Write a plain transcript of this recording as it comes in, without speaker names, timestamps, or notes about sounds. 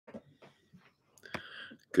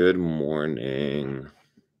Good morning.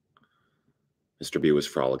 Mr. B was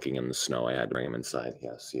frolicking in the snow. I had to bring him inside.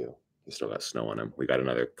 Yes, you still got snow on him. We got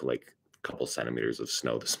another couple centimeters of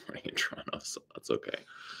snow this morning in Toronto, so that's okay.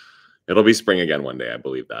 It'll be spring again one day, I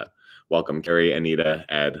believe that. Welcome, Carrie, Anita,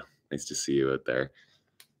 Ed. Nice to see you out there.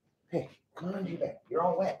 Hey, come on to your bed. You're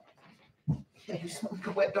all wet. Yeah, you smell like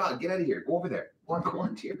a wet dog. Get out of here. Go over there. Go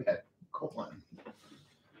on to your bed. Go on.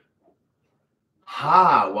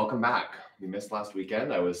 Welcome back. We missed last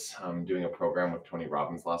weekend. I was doing a program with Tony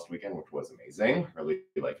Robbins last weekend, which was amazing, really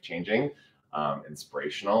life-changing,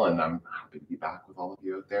 inspirational, and I'm happy to be back with all of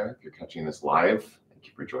you out there. If you're catching this live, thank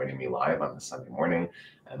you for joining me live on this Sunday morning,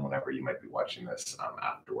 and whenever you might be watching this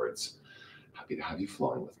afterwards. Happy to have you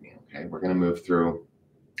flowing with me, okay? We're going to move through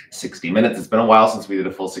 60 minutes. It's been a while since we did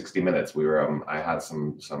a full 60 minutes. We were, I had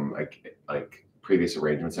some like previous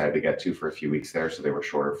arrangements I had to get to for a few weeks there, so they were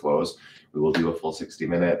shorter flows. We will do a full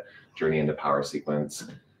 60-minute journey into power sequence.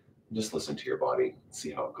 Just listen to your body, see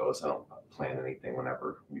how it goes. I don't plan anything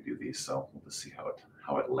whenever we do these, so we'll just see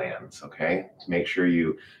how it lands, okay? So make sure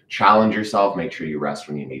you challenge yourself, make sure you rest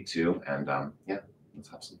when you need to, and yeah, let's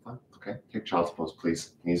have some fun, okay? Take child's pose,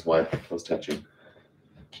 please. Knees wide, toes touching.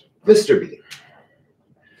 Mr. B.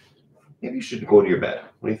 Maybe you should go to your bed.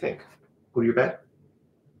 What do you think? Go to your bed?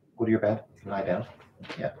 Go to your bed. Lie down.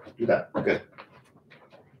 Yeah, do that. Good.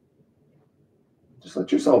 Just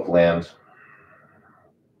let yourself land.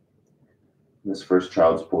 This first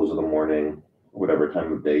child's pose of the morning, whatever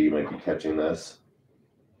time of day you might be catching this.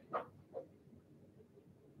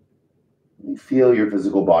 You feel your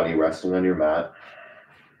physical body resting on your mat.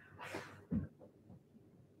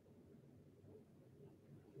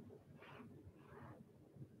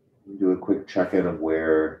 Do a quick check-in of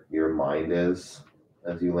where your mind is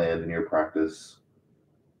as you land in your practice.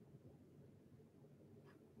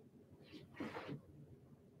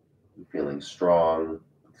 You're feeling strong,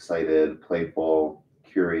 excited, playful,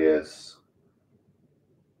 curious.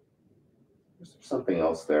 There's something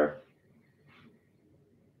else there.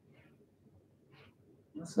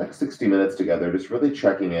 This next 60 minutes together, just really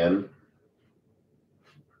checking in.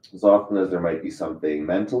 As often as there might be something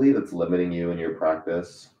mentally that's limiting you in your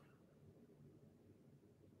practice,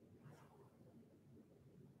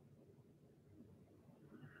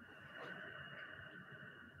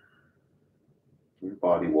 your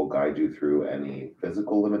body will guide you through any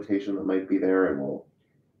physical limitation that might be there and will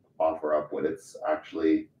offer up what it's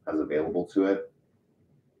actually has available to it.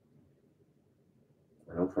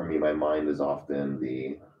 I know for me, my mind is often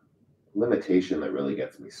the limitation that really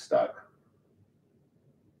gets me stuck.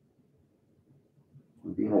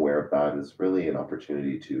 And being aware of that is really an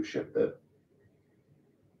opportunity to shift it.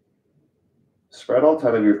 Spread all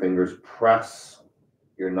 10 of your fingers, press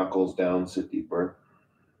your knuckles down, sit deeper.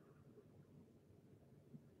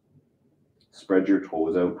 Spread your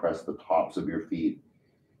toes out, press the tops of your feet.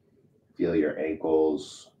 Feel your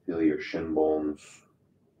ankles, feel your shin bones.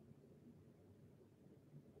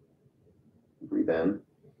 Breathe in.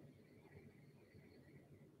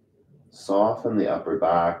 Soften the upper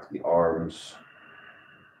back, the arms.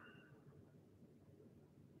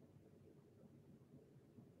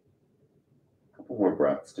 A couple more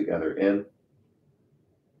breaths together in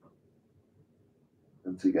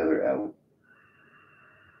and together out.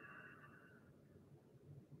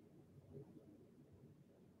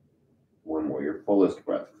 One more, your fullest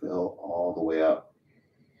breath. Fill all the way up.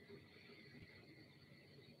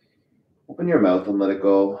 Open your mouth and let it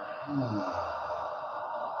go.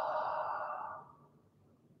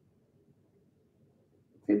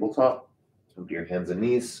 Tabletop. Come to your hands and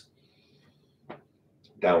knees.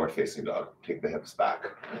 Downward facing dog. Take the hips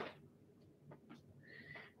back.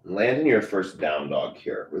 Land in your first down dog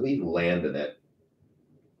here. Really land in it.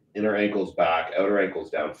 Inner ankles back, outer ankles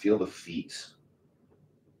down. Feel the feet.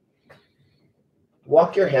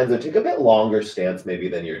 Walk your hands out. Take a bit longer stance maybe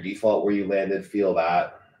than your default where you landed. Feel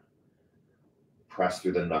that. Press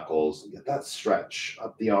through the knuckles. Get that stretch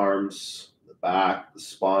up the arms, the back, the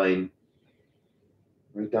spine.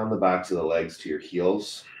 Right down the backs of the legs to your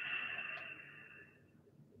heels.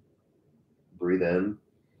 Breathe in.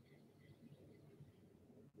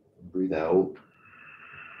 Breathe out.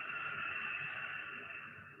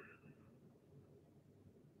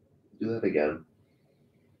 Do that again.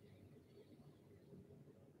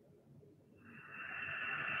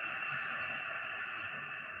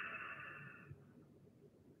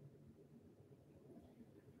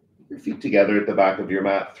 Your feet together at the back of your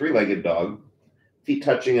mat, three-legged dog. Feet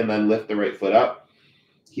touching and then lift the right foot up.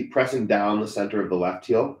 Keep pressing down the center of the left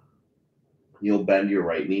heel. You'll bend your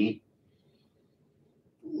right knee.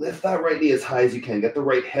 Lift that right knee as high as you can. Get the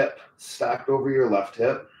right hip stacked over your left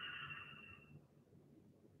hip.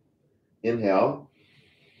 Inhale.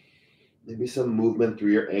 Maybe some movement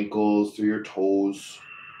through your ankles, through your toes.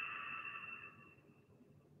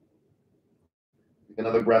 Take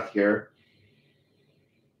another breath here.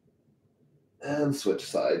 And switch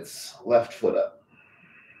sides. Left foot up.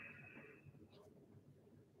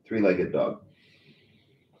 Three-legged dog.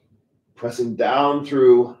 Pressing down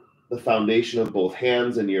through the foundation of both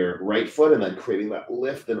hands and your right foot, and then creating that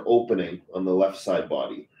lift and opening on the left side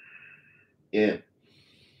body. In.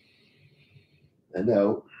 And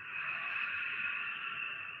out.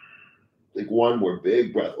 Take one more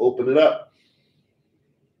big breath. Open it up.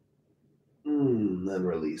 Then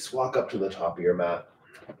release. Walk up to the top of your mat.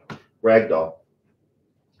 Ragdoll.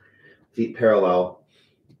 Feet parallel.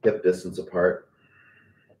 Hip distance apart.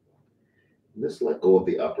 Just let go of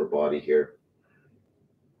the upper body here.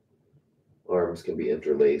 Arms can be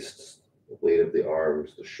interlaced. The weight of the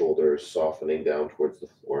arms, the shoulders softening down towards the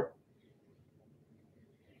floor.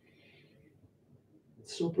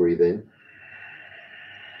 Still breathing.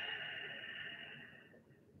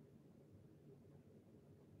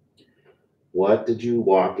 What did you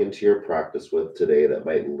walk into your practice with today that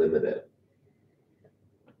might limit it?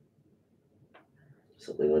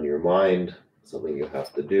 Something on your mind, something you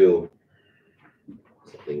have to do,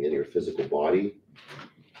 something in your physical body.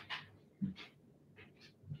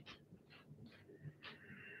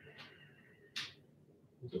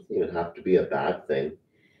 It doesn't even have to be a bad thing.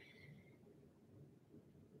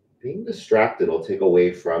 Being distracted will take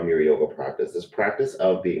away from your yoga practice. This practice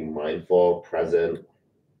of being mindful, present,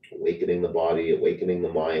 awakening the body, awakening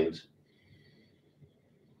the mind.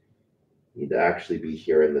 You need to actually be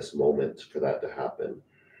here in this moment for that to happen.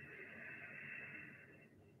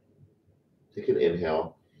 Take an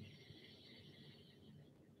inhale.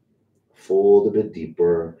 Fold a bit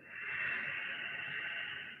deeper.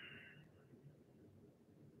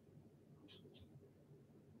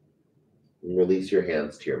 And release your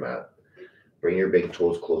hands to your mat. Bring your big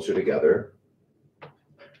toes closer together.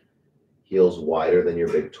 Heels wider than your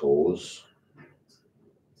big toes.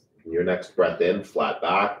 And your next breath in, flat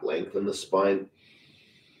back, lengthen the spine.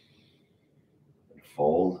 And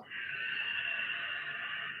fold.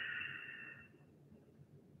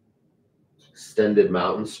 Extended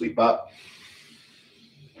mountain, sweep up.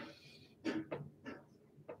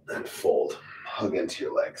 And fold. Hug into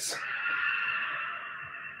your legs.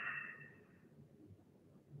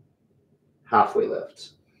 Halfway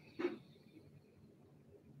lift.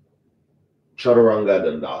 Chaturanga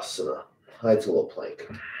Dandasana. High to low plank.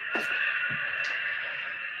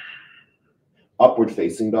 Upward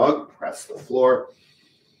facing dog. Press the floor.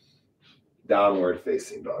 Downward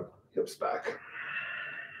facing dog. Hips back.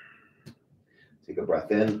 Take a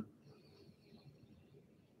breath in.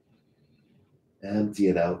 Empty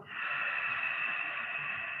it out.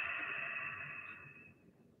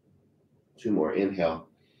 Two more. Inhale.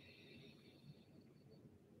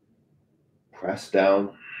 Press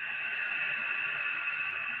down.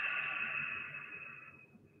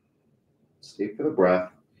 Stay for the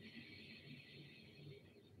breath.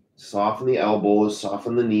 Soften the elbows,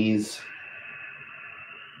 soften the knees.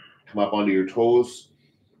 Come up onto your toes.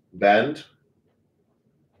 Bend.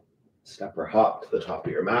 Step or hop to the top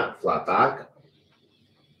of your mat. Flat back.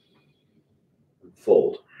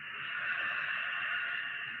 Fold.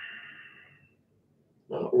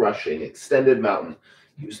 Not rushing. Extended mountain.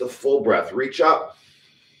 Use the full breath. Reach up.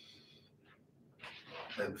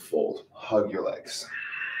 And fold. Hug your legs.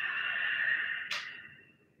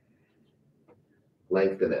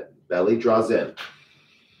 Lengthen it. Belly draws in.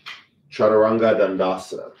 Chaturanga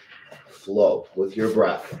Dandasana. Flow with your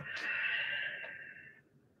breath.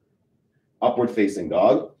 Upward facing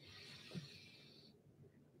dog.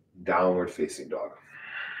 Downward facing dog.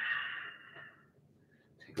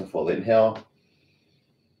 Take a full inhale.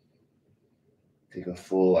 Take a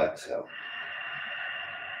full exhale.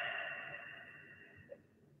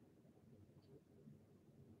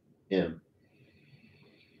 In.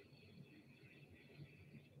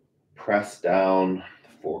 Press down the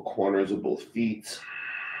four corners of both feet.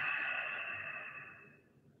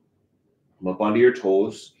 Come up onto your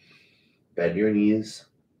toes. Bend your knees.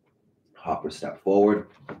 Hop or step forward.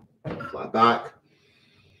 Flat back.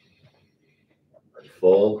 And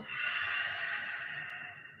fold.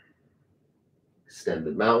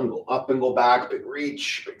 Extended mountain. Go up and go back. Big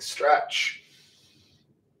reach. Big stretch.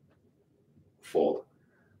 Fold.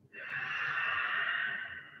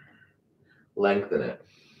 Lengthen it.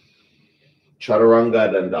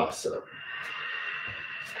 Chaturanga Dandasana.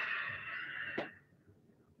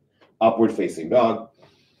 Upward facing dog.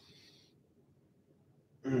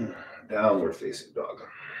 Downward facing dog.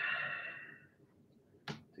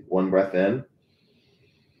 Take one breath in.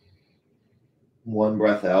 One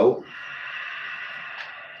breath out.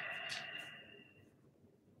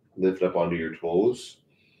 Lift up onto your toes.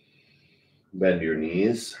 Bend your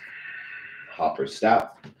knees. Hop or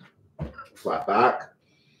step. Flat back.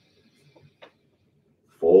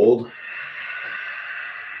 Fold.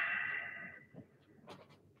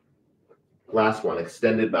 Last one,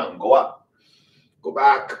 extended mountain. Go up. Go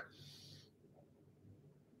back.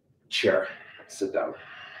 Chair. Sit down.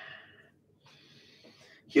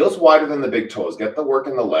 Heels wider than the big toes. Get the work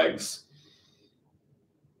in the legs.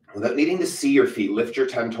 Without needing to see your feet, lift your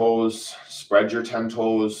 10 toes, spread your 10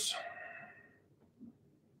 toes.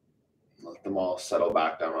 Let them all settle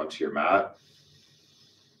back down onto your mat.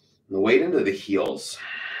 And the weight into the heels.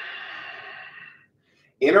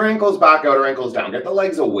 Inner ankles back, outer ankles down. Get the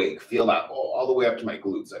legs awake. Feel that all the way up to my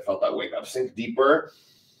glutes. I felt that wake up. Sink deeper.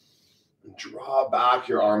 Draw back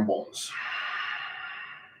your arm bones.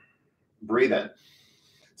 Breathe in.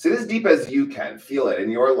 Sit as deep as you can. Feel it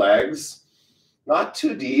in your legs. Not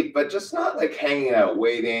too deep, but just not like hanging out,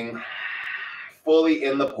 waiting. Fully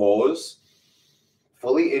in the pose.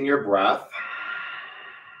 Fully in your breath.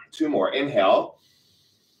 2 more. Inhale.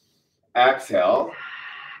 Exhale.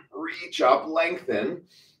 Reach up, lengthen.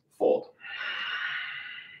 Fold.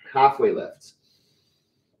 Halfway lift.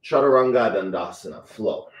 Chaturanga Dandasana.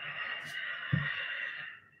 Flow.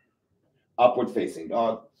 Upward facing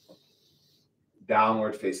dog.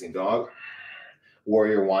 Downward facing dog.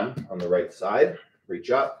 Warrior 1 on the right side.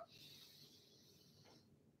 Reach up.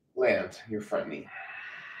 Land your front knee.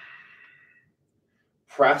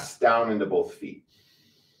 Press down into both feet.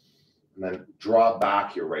 And then draw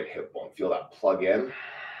back your right hip bone. Feel that plug in.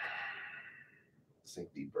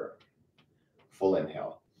 Sink deeper. Full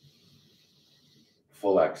inhale.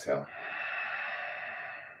 Full exhale.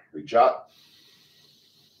 Reach up.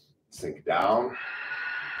 Sink down.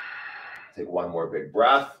 Take one more big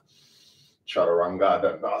breath. Chaturanga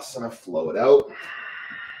Dandasana. Flow it out.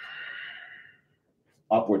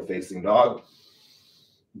 Upward facing dog.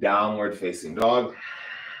 Downward facing dog.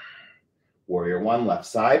 Warrior 1, left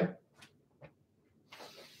side.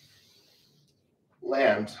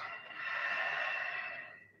 Land.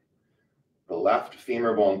 The left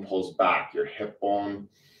femur bone pulls back. Your hip bone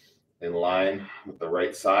in line with the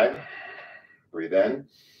right side. Breathe in.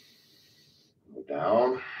 Go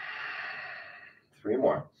down. 3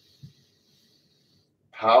 more.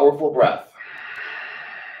 Powerful breath.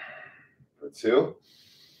 For 2.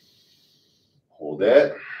 Hold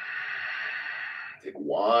it. Take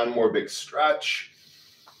one more big stretch.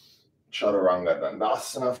 Chaturanga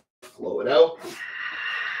Dandasana. Flow it out.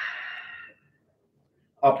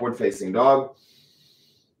 Upward facing dog.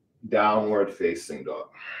 Downward facing dog.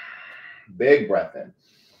 Big breath in.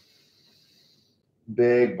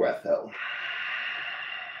 Big breath out.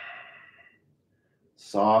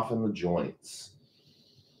 Soften the joints.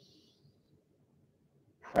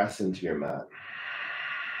 Press into your mat.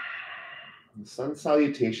 Sun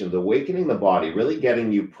salutations, awakening the body, really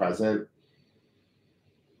getting you present.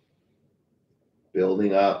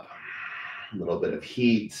 Building up a little bit of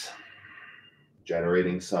heat.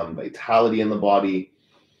 Generating some vitality in the body.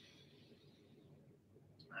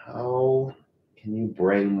 How can you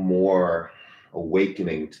bring more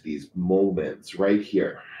awakening to these moments right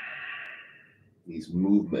here? These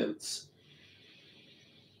movements.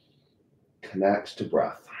 Connect to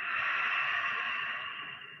breath.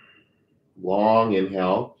 Long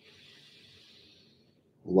inhale.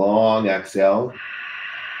 Long exhale.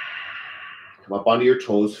 Come up onto your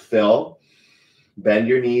toes, fill. Bend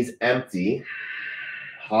your knees, empty.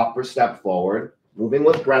 Hop or step forward. Moving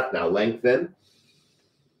with breath now. Lengthen.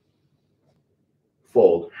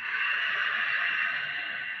 Fold.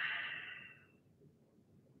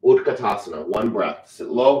 Utkatasana. 1 breath. Sit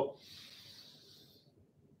low.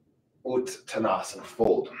 Uttanasana.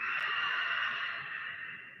 Fold.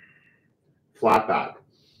 Flat back.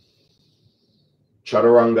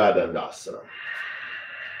 Chaturanga Dandasana.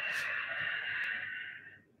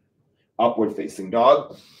 Upward facing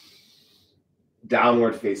dog.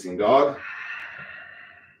 Downward facing dog.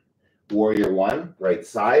 Warrior 1, right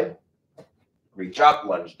side. Reach up,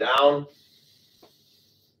 lunge down.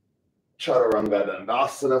 Chaturanga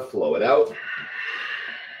Dandasana, flow it out.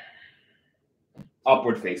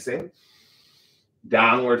 Upward facing.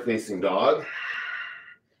 Downward facing dog.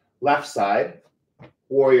 Left side.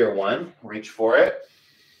 Warrior 1, reach for it.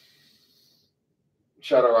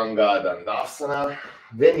 Chaturanga Dandasana.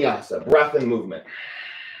 Vinyasa, breath and movement.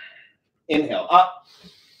 Inhale up.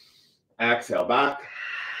 Exhale back.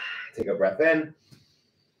 Take a breath in.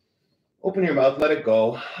 Open your mouth, let it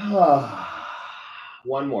go.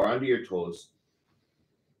 1 more, under your toes.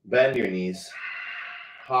 Bend your knees.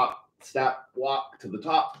 Hop, Step, walk to the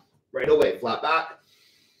top, right away, flat back,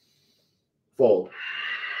 fold,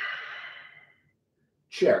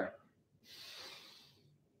 chair,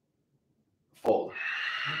 fold,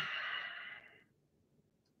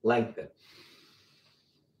 lengthen,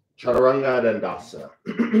 chaturanga dandasana,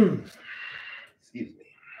 excuse me,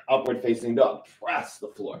 upward facing dog, press the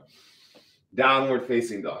floor, downward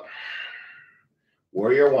facing dog,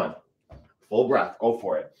 warrior one, full breath, go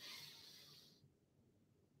for it.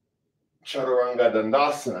 Chaturanga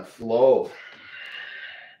dandasana, flow.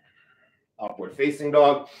 Upward facing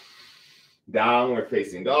dog, downward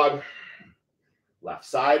facing dog, left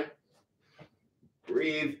side.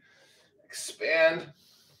 Breathe, expand.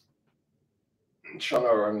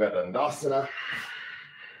 Chaturanga dandasana.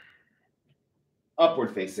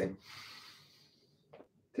 Upward facing.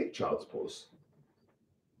 Take child's pose.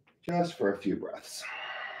 Just for a few breaths.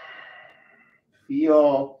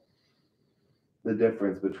 Feel the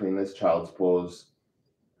difference between this child's pose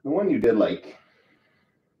and the one you did like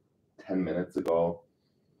 10 minutes ago.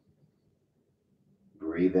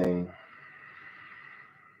 Breathing,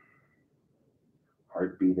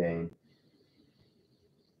 heart beating.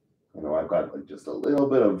 I know I've got like just a little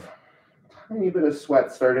bit of, tiny bit of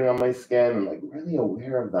sweat starting on my skin, and like really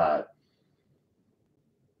aware of that.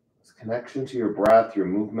 This connection to your breath, your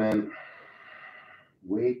movement,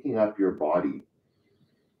 waking up your body.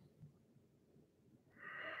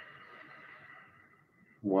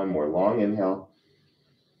 One more long inhale.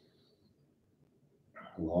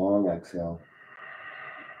 Long exhale.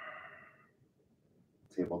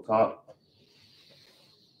 Tabletop.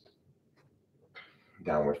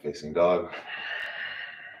 Downward facing dog.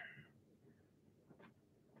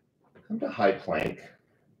 Come to high plank.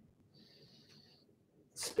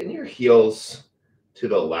 Spin your heels to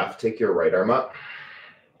the left. Take your right arm up.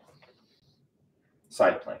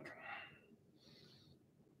 Side plank.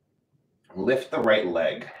 Lift the right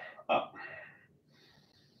leg up.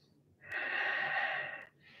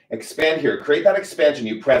 Expand here. Create that expansion.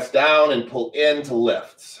 You press down and pull in to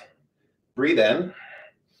lift. Breathe in.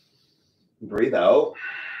 Breathe out.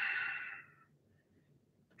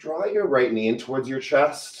 Draw your right knee in towards your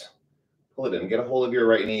chest. Pull it in. Get a hold of your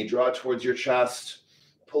right knee. Draw it towards your chest.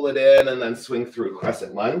 Pull it in and then swing through.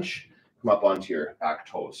 Crescent lunge. Come up onto your back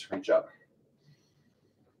toes. Reach up.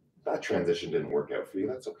 That transition didn't work out for you.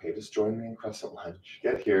 That's okay. Just join me in crescent lunge.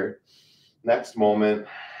 Get here. Next moment.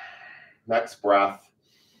 Next breath.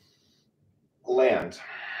 Land.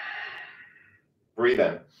 Breathe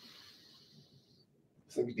in.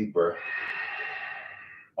 Sink deeper.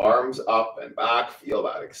 Arms up and back. Feel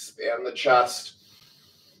that. Expand the chest.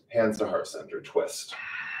 Hands to heart center. Twist.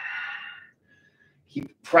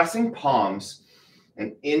 Keep pressing palms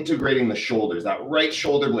and integrating the shoulders. That right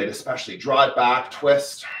shoulder blade especially. Draw it back.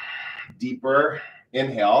 Twist. Deeper.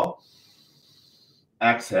 Inhale.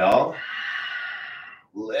 Exhale.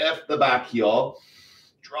 Lift the back heel.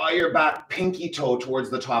 Draw your back pinky toe towards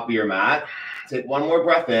the top of your mat. Take one more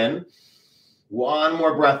breath in. One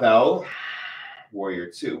more breath out. Warrior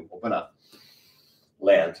two. Open up.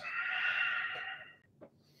 Land.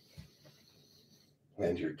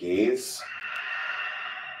 Land your gaze.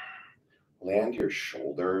 Land your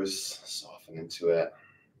shoulders. Soften into it.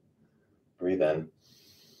 Breathe in.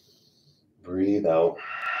 Breathe out.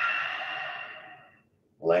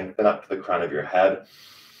 Lengthen up to the crown of your head.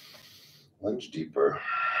 Lunge deeper.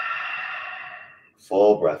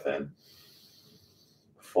 Full breath in.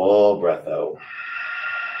 Full breath out.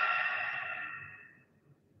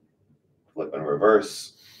 Flip and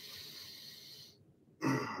reverse.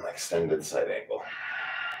 Extended side angle.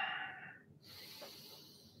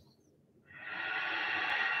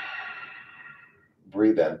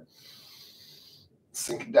 Breathe in.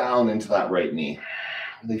 Sink down into that right knee.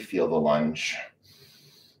 Really feel the lunge.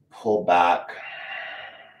 Pull back.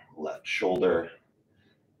 Left shoulder.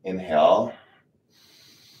 Inhale.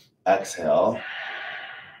 Exhale.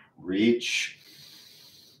 Reach.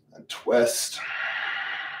 And twist.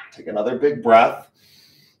 Take another big breath.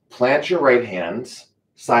 Plant your right hand.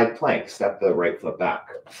 Side plank. Step the right foot back.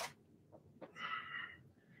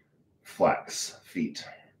 Flex feet.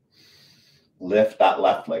 Lift that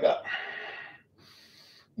left leg up.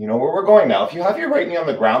 You know where we're going now. If you have your right knee on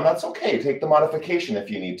the ground, that's okay. Take the modification if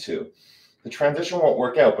you need to. The transition won't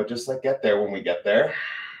work out, but just like get there when we get there.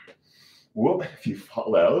 Whoop, if you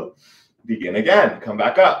fall out, begin again. Come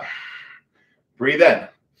back up. Breathe in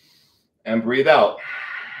and breathe out.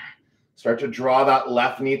 Start to draw that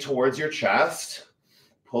left knee towards your chest.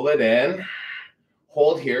 Pull it in.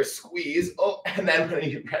 Hold here, squeeze. Oh, and then when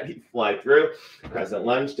you're ready, fly through. Crescent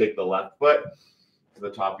lunge, take the left foot to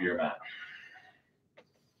the top of your mat.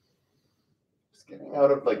 Just getting out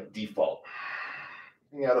of like default,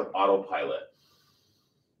 getting out of autopilot.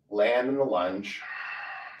 Land in the lunge.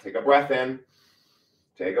 Take a breath in.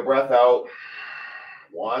 Take a breath out.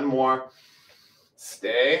 One more.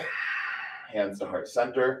 Stay. Hands to heart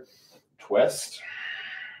center. Twist.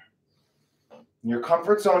 In your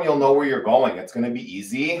comfort zone, you'll know where you're going. It's going to be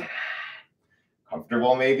easy.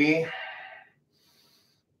 Comfortable, maybe.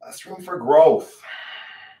 Less room for growth.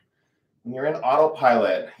 When you're in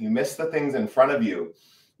autopilot, you miss the things in front of you.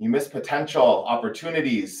 You miss potential,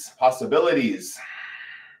 opportunities, possibilities.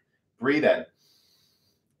 Breathe in.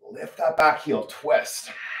 Lift that back heel,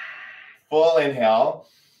 twist. Full inhale,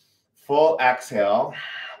 full exhale.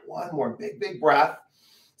 One more big breath.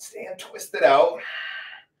 Stand twisted out.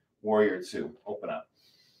 Warrior two, open up.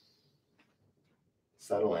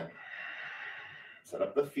 Settle in. Set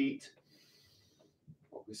up the feet.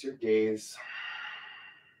 Focus your gaze.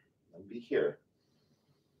 And be here.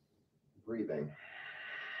 Breathing.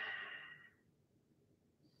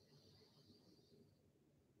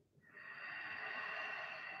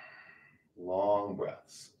 Long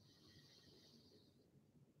breaths.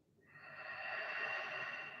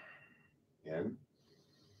 In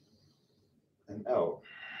and out.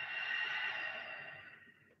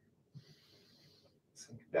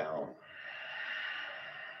 Sink down.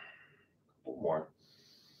 A couple more.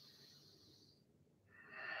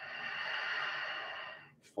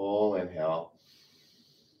 Full inhale.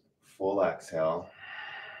 Full exhale.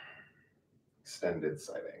 Extended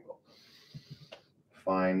side angle.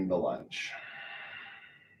 Find the lunge.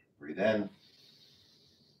 Breathe in and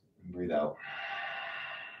breathe out.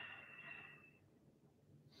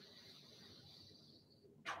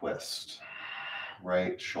 Twist.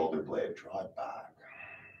 Right shoulder blade, draw it back.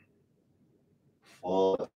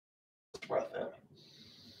 Full breath in.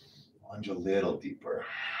 Lunge a little deeper.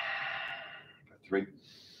 For 3,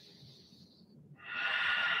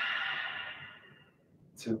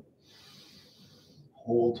 2,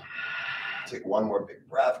 hold. Take one more big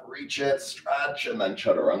breath, reach it, stretch, and then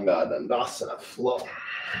chaturanga, dandasana, flow.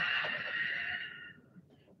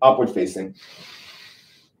 Upward facing,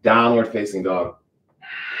 downward facing dog.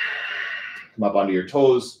 Come up onto your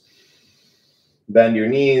toes, bend your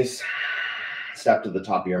knees, step to the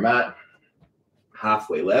top of your mat,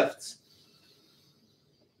 halfway lifts.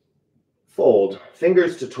 Fold,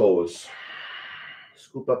 fingers to toes.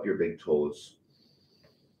 Scoop up your big toes.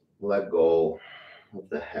 Let go of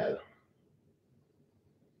the head.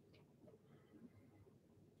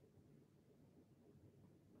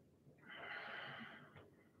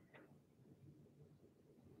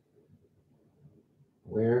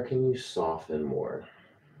 Where can you soften more?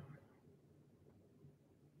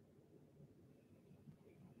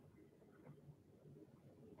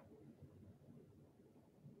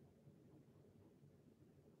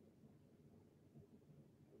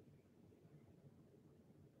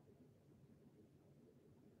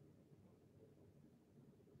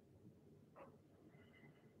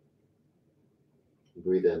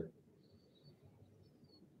 Breathe in.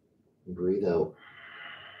 Breathe out.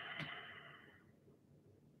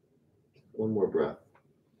 One more breath.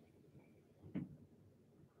 And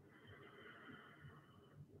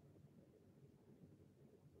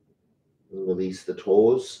release the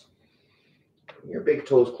toes. Your big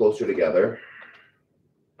toes closer together.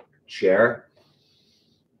 Chair.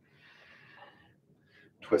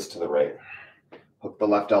 Twist to the right. Hook the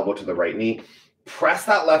left elbow to the right knee. Press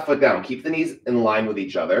that left foot down. Keep the knees in line with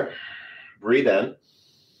each other. Breathe in.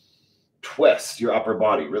 Twist your upper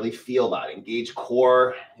body. Really feel that. Engage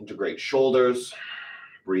core. Integrate shoulders.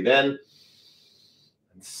 Breathe in.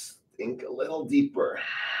 And sink a little deeper.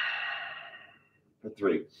 For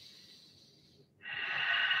 3.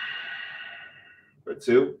 For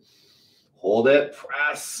 2. Hold it.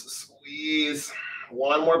 Press. Squeeze.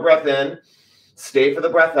 One more breath in. Stay for the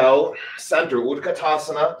breath out. Center.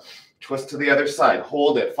 Utkatasana. Twist to the other side.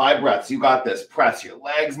 Hold it. 5 breaths. You got this. Press. Your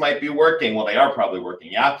legs might be working. Well, they are probably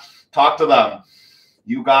working, yeah? Talk to them.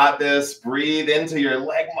 You got this. Breathe into your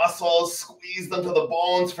leg muscles. Squeeze them to the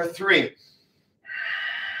bones for 3.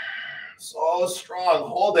 So strong.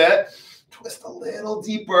 Hold it. Twist a little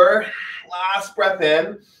deeper. Last breath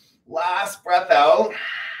in. Last breath out.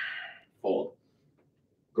 Fold.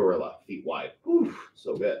 Gorilla. Feet wide. Whew,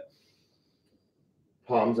 so good.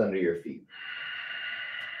 Palms under your feet.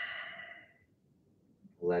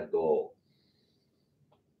 Let go.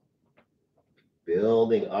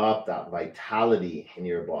 Building up that vitality in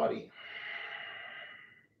your body.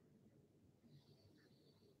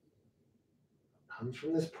 Comes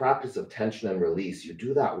from this practice of tension and release. You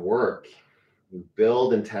do that work. You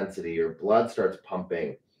build intensity. Your blood starts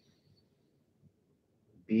pumping.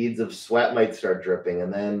 Beads of sweat might start dripping,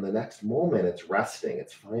 and then the next moment it's resting.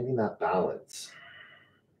 It's finding that balance.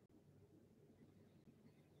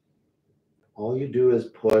 All you do is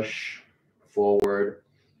push forward,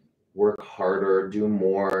 work harder, do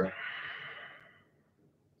more.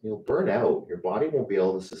 You'll burn out. Your body won't be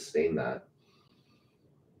able to sustain that.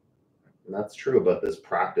 And that's true about this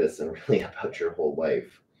practice and really about your whole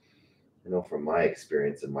life. I know from my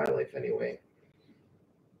experience in my life anyway.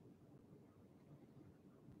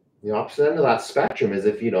 The opposite end of that spectrum is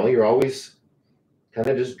if, you're always kind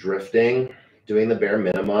of just drifting, doing the bare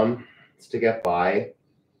minimum just to get by,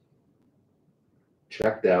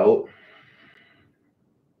 checked out,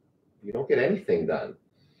 you don't get anything done.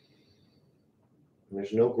 And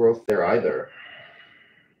there's no growth there either.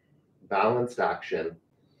 Balanced action,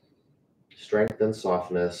 strength and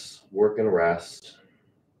softness, work and rest,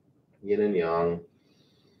 yin and yang.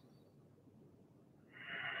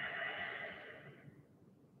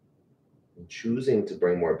 And choosing to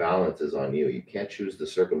bring more balance is on you. You can't choose the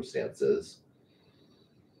circumstances,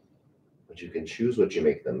 but you can choose what you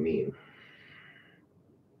make them mean.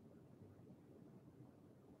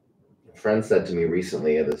 A friend said to me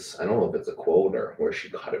recently, I don't know if it's a quote or where she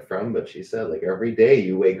got it from, but she said, like, every day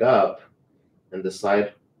you wake up and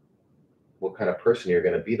decide what kind of person you're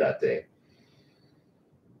going to be that day.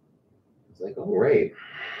 It's like, oh, right.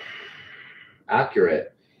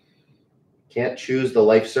 Accurate. Can't choose the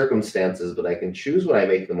life circumstances, but I can choose what I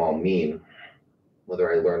make them all mean.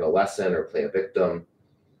 Whether I learn a lesson or play a victim,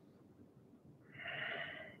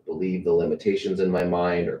 believe the limitations in my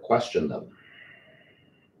mind or question them.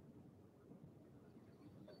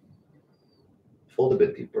 Fold a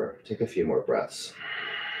bit deeper. Take a few more breaths.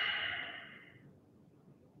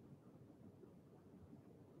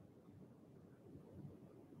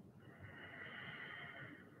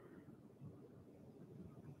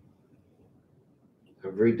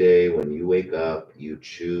 Every day when you wake up, you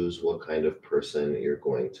choose what kind of person you're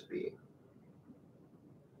going to be.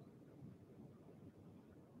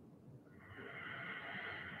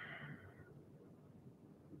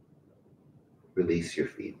 Release your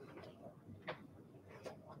feet.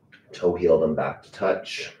 Toe heel them back to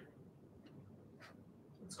touch.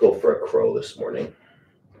 Let's go for a crow this morning,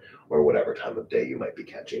 or whatever time of day you might be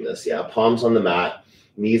catching this. Yeah, palms on the mat,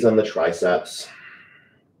 knees on the triceps.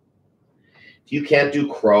 If you can't do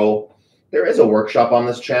crow, there is a workshop on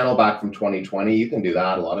this channel back from 2020. You can do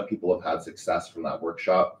that. A lot of people have had success from that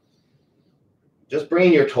workshop. Just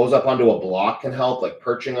bringing your toes up onto a block can help, like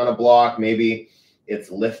perching on a block. Maybe it's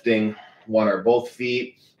lifting one or both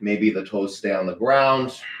feet. Maybe the toes stay on the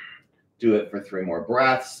ground. Do it for 3 more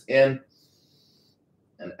breaths. In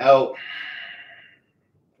and out.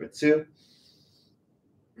 For 2.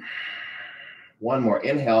 1 more.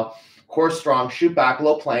 Inhale. Core strong. Shoot back.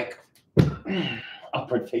 Low plank.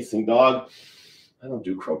 Upward facing dog. I don't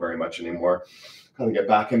do crow very much anymore. Gotta get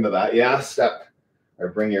back into that. Yeah, step or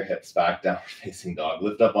bring your hips back. Down facing dog.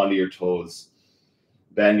 Lift up onto your toes.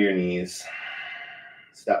 Bend your knees.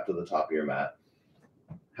 Step to the top of your mat.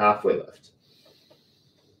 Halfway lift.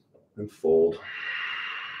 And fold.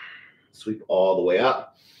 Sweep all the way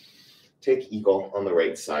up. Take eagle on the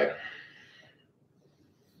right side.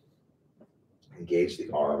 Engage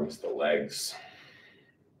the arms, the legs.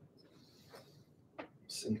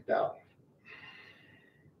 Sink down.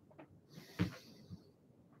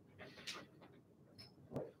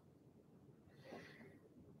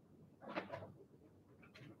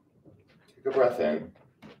 Take a breath in.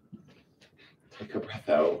 Take a breath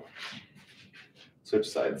out. Switch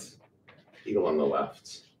sides. Eagle on the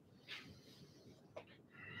left.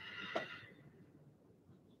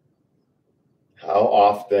 How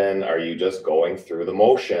often are you just going through the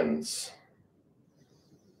motions?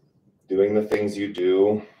 Doing the things you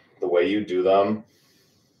do, the way you do them,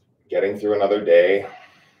 getting through another day.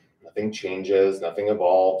 Nothing changes, nothing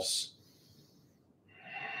evolves.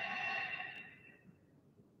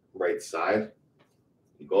 Right side,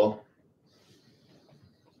 eagle.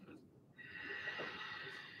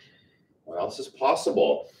 What else is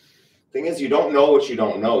possible? Thing is, you don't know what you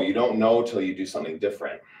don't know. You don't know till you do something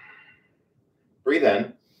different. Breathe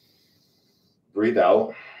in, breathe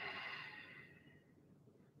out.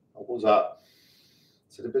 Elbows up,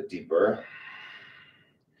 sit a bit deeper.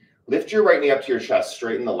 Lift your right knee up to your chest,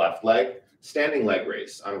 straighten the left leg. Standing leg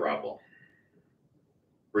raise, unravel.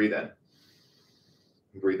 Breathe in,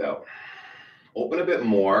 breathe out. Open a bit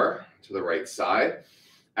more to the right side.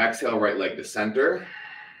 Exhale, right leg to center.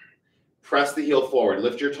 Press the heel forward,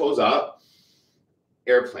 lift your toes up.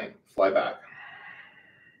 Airplane, fly back.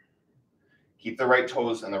 Keep the right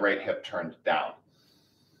toes and the right hip turned down.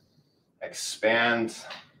 Expand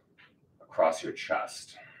across your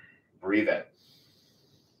chest. Breathe in.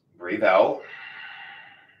 Breathe out.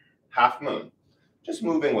 Half moon. Just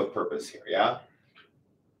moving with purpose here, yeah?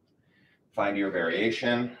 Find your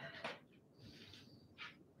variation.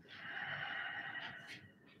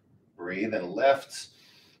 Breathe and lift.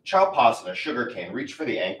 Chawpasana, sugar cane. Reach for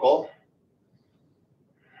the ankle.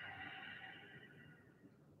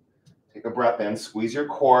 Take a breath in. Squeeze your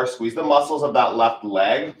core. Squeeze the muscles of that left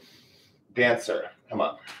leg. Dancer, come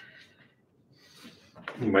on.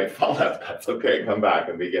 You might fall out. That's okay. Come back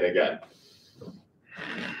and begin again.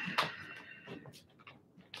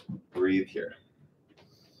 Breathe here.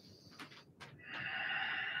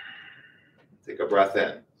 Take a breath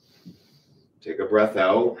in. Take a breath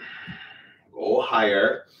out. Go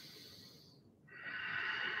higher.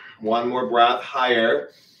 One more breath higher.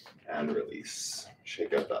 And release.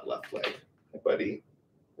 Shake out that left leg. Hey, buddy.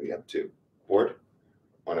 What are you up to? Bored?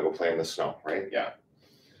 Want to go play in the snow, right? Yeah.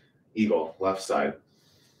 Eagle, left side.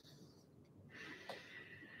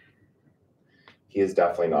 He is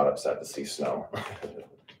definitely not upset to see snow.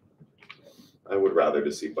 I would rather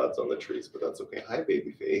to see buds on the trees, but that's okay. Hi,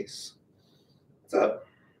 baby face. What's up?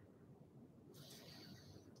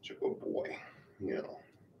 Such a good boy. Yeah.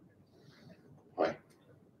 Hi.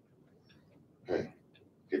 Hey.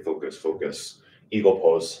 Okay, focus, focus. Eagle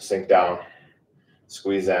pose. Sink down.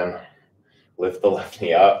 Squeeze in. Lift the left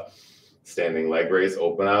knee up. Standing leg raise.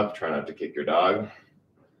 Open up. Try not to kick your dog.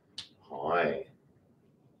 Hi.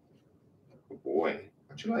 Good boy. Why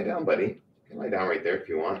don't you lie down, buddy? You can lie down right there if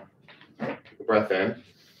you want. Take a breath in.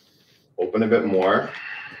 Open a bit more.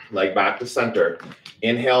 Leg back to center.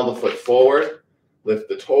 Inhale the foot forward. Lift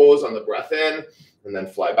the toes on the breath in. And then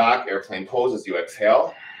fly back. Airplane pose as you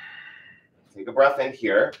exhale. Take a breath in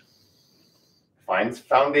here. Find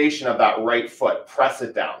foundation of that right foot. Press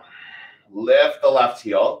it down. Lift the left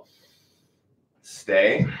heel.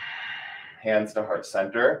 Stay. Hands to heart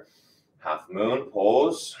center. Half moon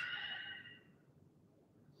pose.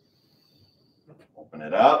 Open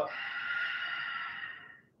it up.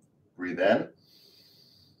 Breathe in.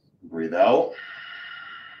 Breathe out.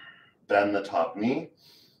 Bend the top knee.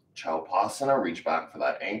 Chawpasana. Reach back for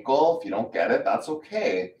that ankle. If you don't get it, that's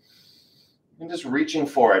okay. You're just reaching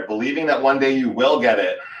for it, believing that one day you will get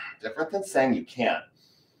it. Different than saying you can't.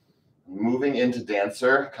 Moving into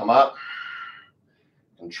dancer. Come up.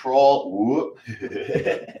 Control. Whoop.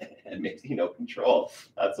 And maybe no control.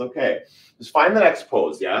 That's okay. Just find the next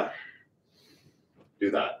pose, yeah?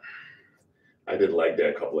 Do that. I did leg day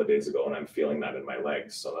a couple of days ago and I'm feeling that in my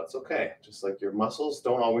legs, so that's okay. Just like your muscles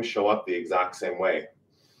don't always show up the exact same way.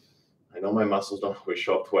 I know my muscles don't always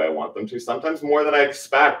show up the way I want them to. Sometimes more than I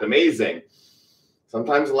expect. Amazing.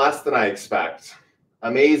 Sometimes less than I expect.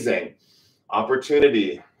 Amazing.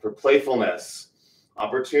 Opportunity for playfulness.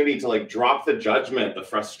 Opportunity to like drop the judgment, the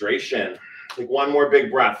frustration. Take one more big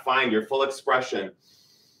breath. Find your full expression.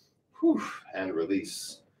 Whew, and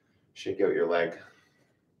release. Shake out your leg.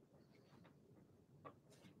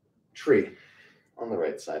 Tree on the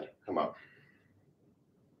right side. Come up.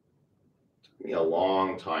 Took me a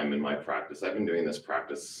long time in my practice. I've been doing this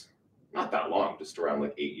practice not that long, just around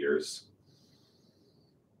like 8 years.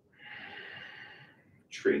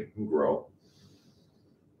 Tree, grow.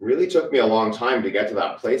 Really took me a long time to get to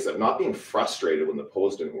that place of not being frustrated when the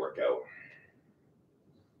pose didn't work out.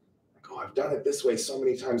 Like, oh, I've done it this way so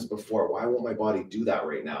many times before. Why won't my body do that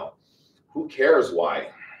right now? Who cares why?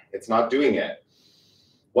 It's not doing it.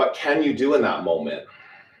 What can you do in that moment?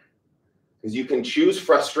 Because you can choose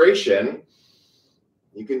frustration.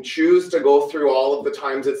 You can choose to go through all of the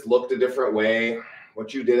times it's looked a different way,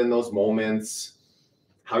 what you did in those moments,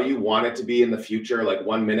 how you want it to be in the future, like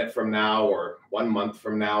 1 minute from now or 1 month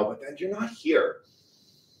from now, but then you're not here.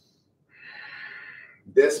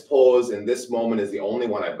 This pose in this moment is the only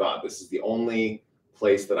one I've got. This is the only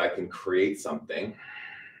place that I can create something.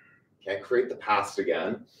 Can't create the past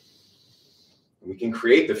again. We can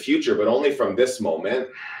create the future, but only from this moment.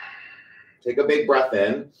 Take a big breath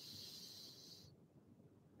in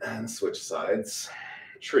and switch sides.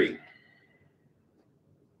 Tree.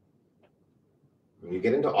 When you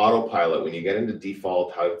get into autopilot, when you get into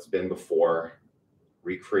default, how it's been before,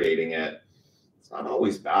 recreating it, it's not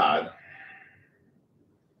always bad,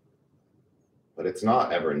 but it's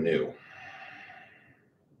not ever new.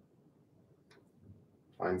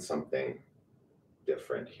 Find something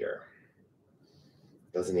different here.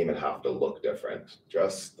 Doesn't even have to look different.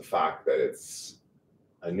 Just the fact that it's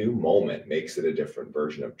a new moment makes it a different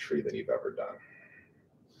version of tree than you've ever done.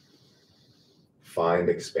 Find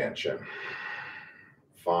expansion.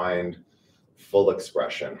 Find full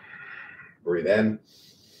expression. Breathe in,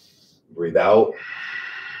 breathe out.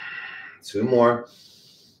 2 more.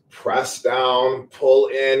 Press down, pull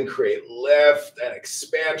in, create lift and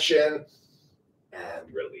expansion,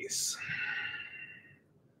 and release.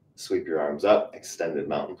 Sweep your arms up, extended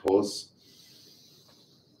mountain pose.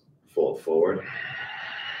 Fold forward.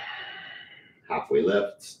 Halfway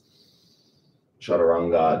lift.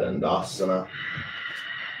 Chaturanga Dandasana.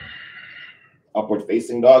 Upward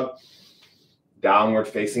facing dog. Downward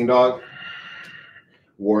facing dog.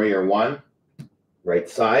 Warrior one. Right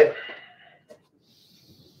side.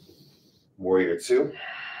 Warrior two.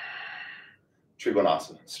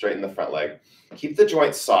 Trikonasana. Straighten the front leg. Keep the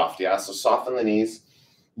joints soft, yeah? So soften the knees.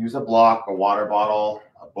 Use a block, a water bottle,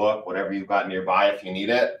 a book, whatever you've got nearby if you need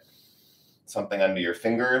it. Something under your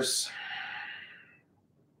fingers.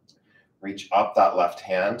 Reach up that left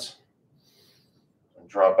hand. And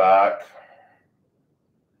draw back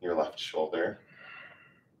your left shoulder.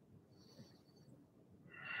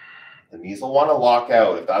 The knees will want to lock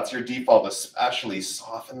out. If that's your default, especially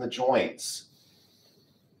soften the joints.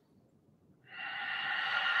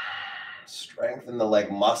 Strengthen the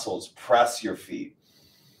leg muscles. Press your feet.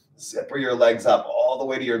 Zipper your legs up all the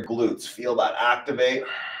way to your glutes. Feel that activate.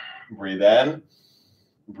 Breathe in.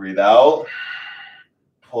 Breathe out.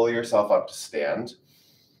 Pull yourself up to stand.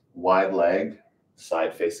 Wide leg.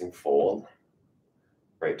 Side facing fold.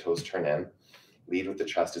 Right toes turn in. Lead with the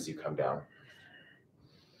chest as you come down.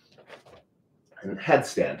 And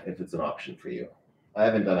headstand, if it's an option for you. I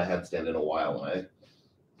haven't done a headstand in a while. I was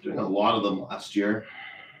doing a lot of them last year.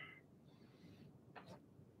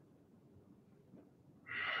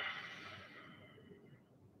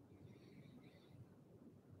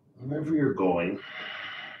 Wherever you're going,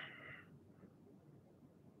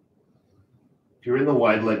 if you're in the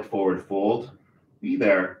wide leg forward fold, be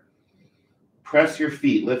there. Press your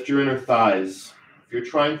feet, lift your inner thighs. If you're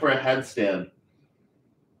trying for a headstand,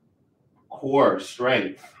 core,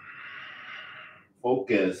 strength,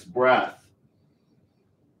 focus, breath.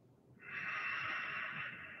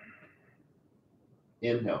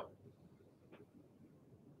 Inhale.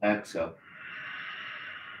 Exhale.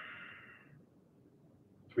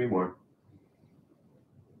 3 more.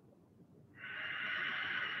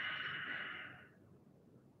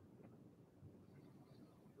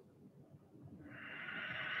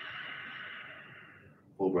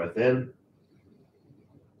 Full breath in.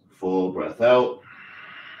 Full breath out.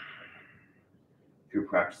 If you're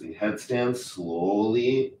practicing headstands,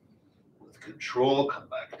 slowly, with control, come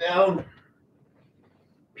back down.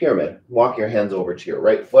 Pyramid. Walk your hands over to your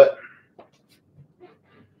right foot.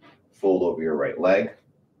 Fold over your right leg.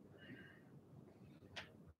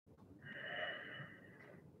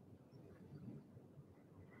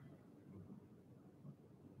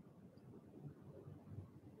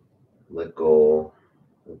 Let go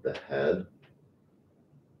of the head.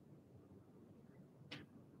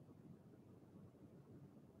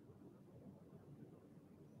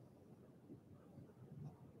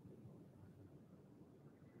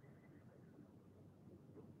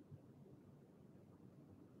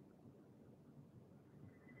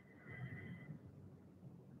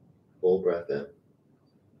 Full breath in.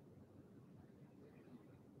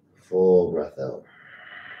 Full breath out.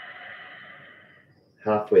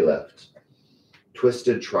 Halfway lift.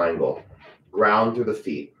 Twisted triangle. Ground through the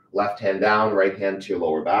feet. Left hand down, right hand to your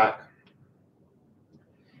lower back.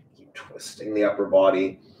 Keep twisting the upper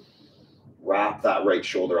body. Wrap that right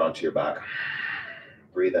shoulder onto your back.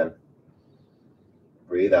 Breathe in.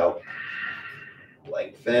 Breathe out.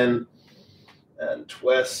 Lengthen and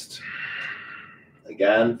twist.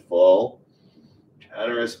 Again, full,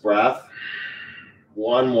 generous breath.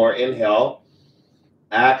 One more inhale.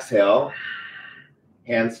 Exhale.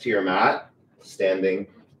 Hands to your mat. Standing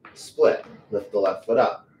split. Lift the left foot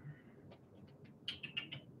up.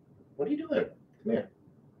 What are you doing? Come here.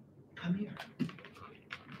 Come here.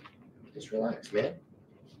 Just relax, man.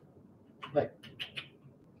 What?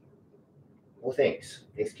 Oh, thanks.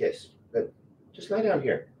 Thanks, kiss. Good. Just lie down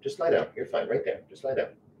here. Just lie down. You're fine. Right there. Just lie down.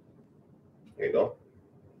 There you go.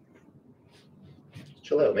 Just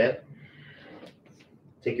chill out, man.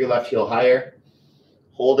 Take your left heel higher.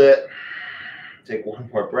 Hold it. Take one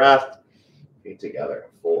more breath. Feet together.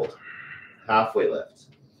 Fold. Halfway lift.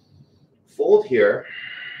 Fold here.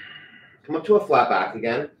 Come up to a flat back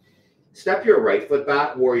again. Step your right foot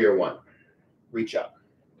back. Warrior one. Reach up.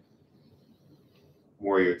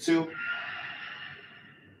 Warrior two.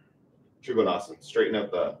 Trikonasana. Straighten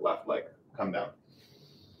out the left leg. Come down.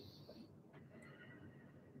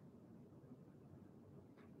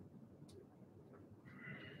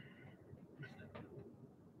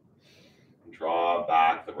 Draw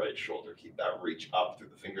back the right shoulder. Keep that reach up through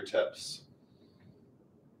the fingertips.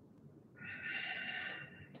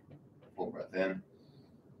 Full breath in.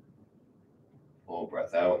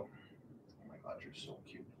 You're so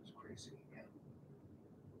cute. It's crazy. Yeah.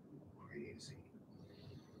 Crazy.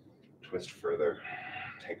 Twist further.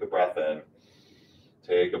 Take a breath in.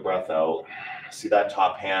 Take a breath out. See that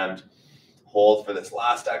top hand? Hold for this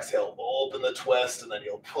last exhale. Open the twist, and then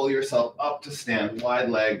you'll pull yourself up to stand. Wide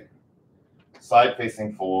leg. Side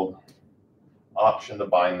facing fold. Option to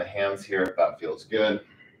bind the hands here if that feels good.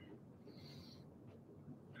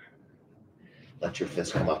 Let your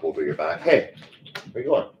fist come up over your back. Hey, where you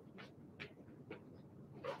going?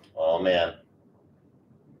 Oh, man.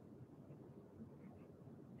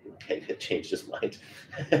 Okay, it changed his mind.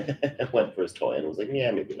 Went for his toy and was like,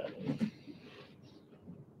 yeah, maybe not.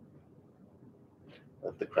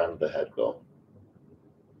 Let the crown of the head go.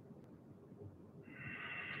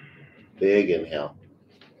 Big inhale.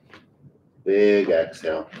 Big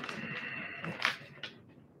exhale.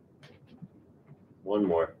 One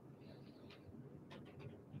more.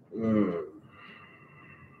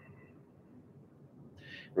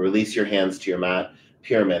 Release your hands to your mat.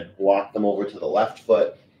 Pyramid. Walk them over to the left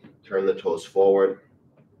foot. Turn the toes forward.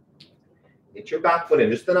 Get your back foot in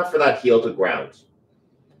just enough for that heel to ground.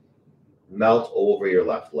 Melt over your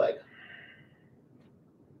left leg.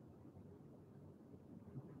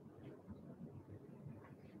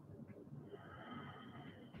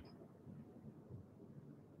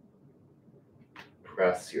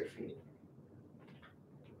 Press your feet.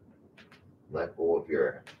 Let go of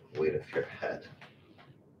your weight of your head.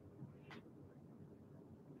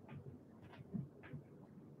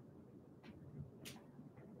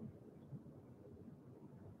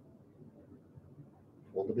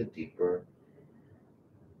 Hold a bit deeper.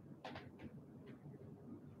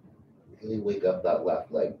 Really wake up that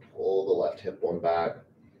left leg. Pull the left hip bone back.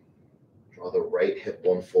 Draw the right hip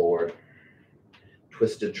bone forward.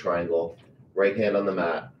 Twisted triangle. Right hand on the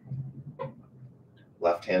mat.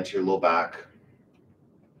 Left hand to your low back.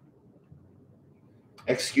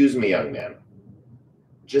 Excuse me, young man.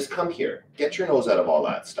 Just come here. Get your nose out of all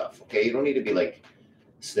that stuff, okay? You don't need to be like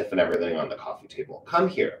sniffing everything on the coffee table. Come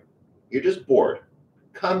here. You're just bored.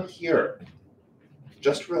 Come here.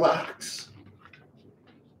 Just relax.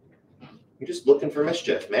 You're just looking for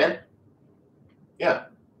mischief, man. Yeah.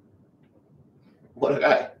 What a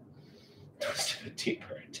guy. Twist a bit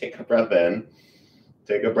deeper. Take a breath in.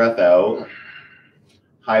 Take a breath out.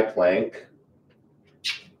 High plank.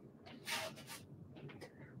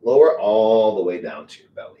 Lower all the way down to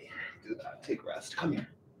your belly. Do that. Take rest. Come here.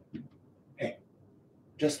 Hey,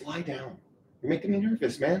 just lie down. You're making me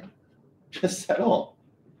nervous, man. Just settle.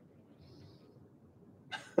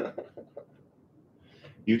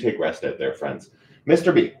 You take rest out there, friends.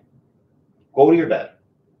 Mr. B, go to your bed.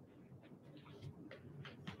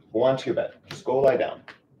 Go on to your bed. Just go lie down.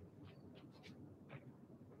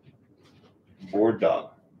 Bored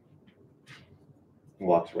dog. He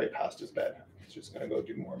walks right past his bed. He's just going to go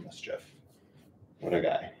do more mischief. What a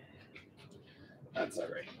guy. That's all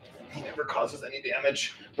right. He never causes any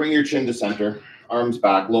damage. Bring your chin to center. Arms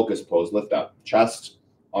back. Locust pose. Lift up. Chest,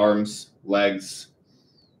 arms, legs.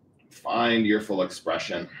 Find your full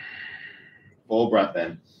expression. Full breath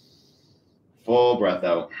in. Full breath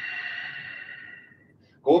out.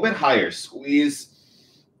 Go a bit higher. Squeeze.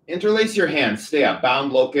 Interlace your hands. Stay up.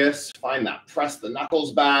 Bound locust. Find that. Press the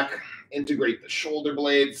knuckles back. Integrate the shoulder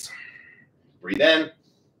blades. Breathe in.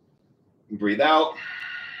 Breathe out.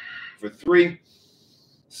 For 3.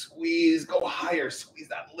 Squeeze. Go higher. Squeeze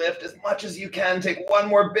that lift as much as you can. Take one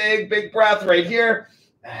more big, big breath right here.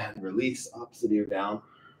 And release. Opposite ear down.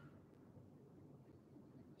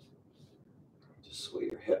 Just sway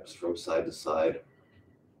your hips from side to side.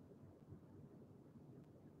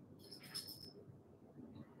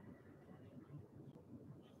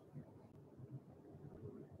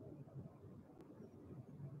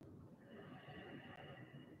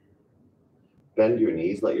 Bend your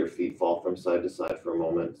knees, let your feet fall from side to side for a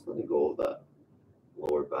moment. Just let me go of that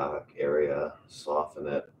lower back area, soften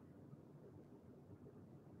it.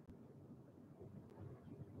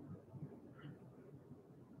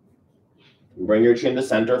 Bring your chin to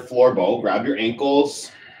center, floor bow. Grab your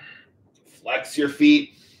ankles, flex your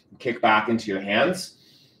feet, kick back into your hands.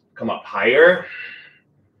 Come up higher.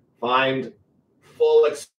 Find full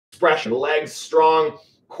expression, legs strong,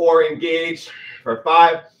 core engaged for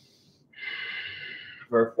 5.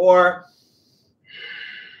 For 4,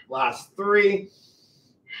 last 3,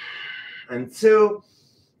 and 2,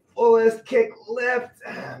 fullest kick, lift,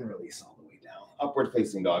 and release all the way down. Upward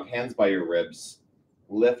facing dog, hands by your ribs.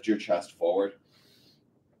 Lift your chest forward.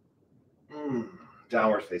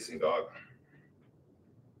 Downward facing dog.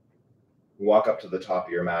 Walk up to the top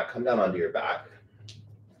of your mat, come down onto your back.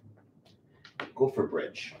 Go for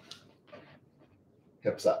bridge.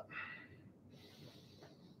 Hips up.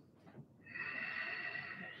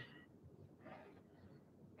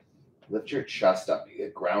 Lift your chest up. You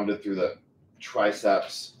get grounded through the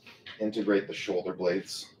triceps. Integrate the shoulder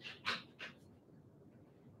blades.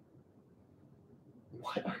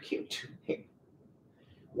 What are you doing?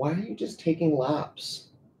 Why are you just taking laps?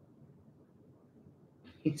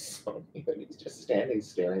 He's so weird. He's just standing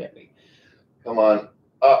staring at me. Come on,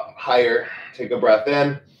 up higher. Take a breath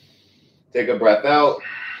in. Take a breath out.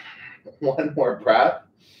 One more breath.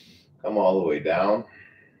 Come all the way down.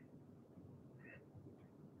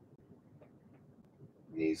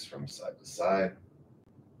 Knees from side to side.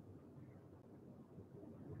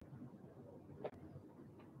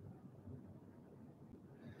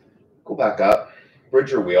 Go back up.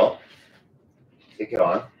 Bridge your wheel. Take it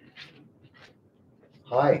on.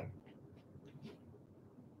 Hi.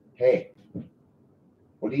 Hey.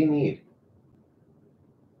 What do you need?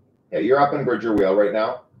 Yeah, you're up in bridge your wheel right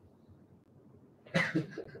now.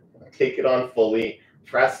 Take it on fully.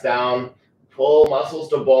 Press down. Pull muscles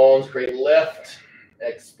to bones. Create lift.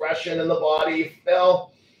 Expression in the body.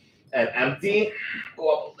 Fill. And empty. Go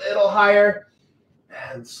up a little higher.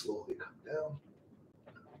 And slowly come down.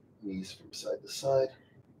 Knees from side to side.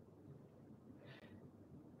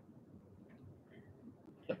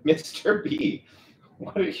 Mr. B,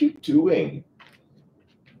 what are you doing?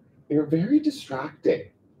 You're very distracting.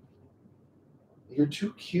 You're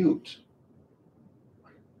too cute.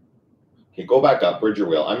 Okay, go back up, bridge your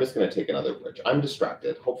wheel. I'm just going to take another bridge. I'm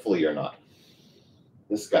distracted. Hopefully you're not.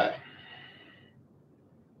 This guy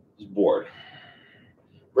is bored.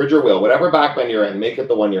 Bridge your wheel. Whatever back bend you're in, make it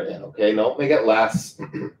the one you're in, okay? Don't make it less.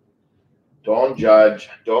 Don't judge.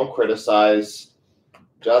 Don't criticize.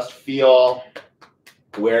 Just feel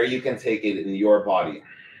where you can take it in your body.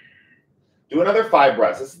 Do another 5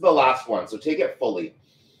 breaths. This is the last one, so take it fully.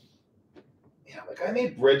 Yeah, like I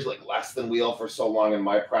made bridge like less than wheel for so long in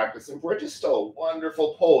my practice, and bridge is still a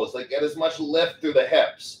wonderful pose. Like get as much lift through the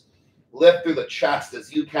hips, lift through the chest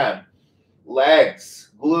as you can.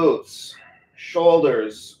 Legs, glutes,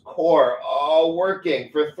 shoulders, core, all working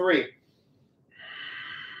for 3.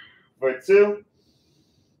 For 2.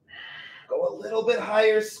 Go a little bit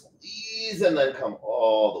higher, squeeze, and then come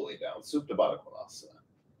all the way down. Supta Baddha Konasana.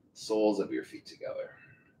 Soles of your feet together.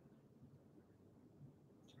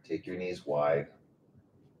 Take your knees wide.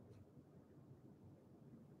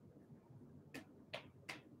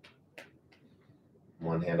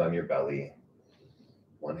 One hand on your belly.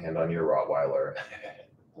 One hand on your Rottweiler.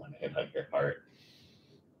 One hand on your heart.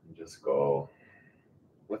 And just go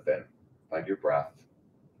within. Find your breath.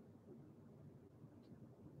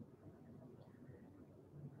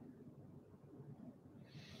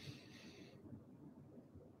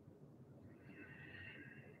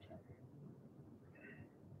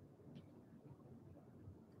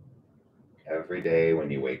 Every day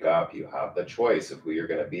when you wake up, you have the choice of who you're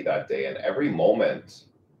going to be that day. And every moment,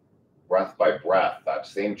 breath by breath, that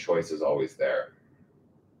same choice is always there.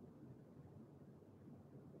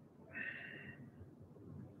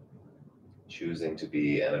 Choosing to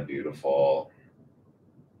be in a beautiful,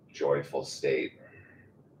 joyful state,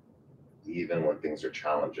 even when things are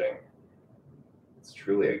challenging. It's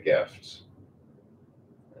truly a gift.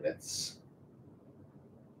 And it's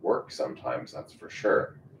work sometimes, that's for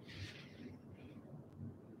sure.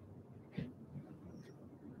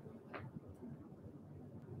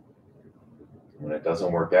 When it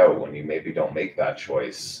doesn't work out, when you maybe don't make that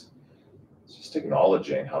choice, it's just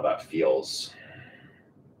acknowledging how that feels.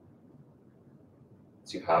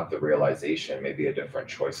 Once you have the realization, maybe a different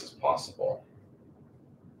choice is possible.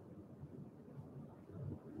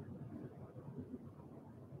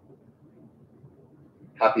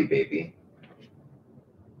 Happy baby.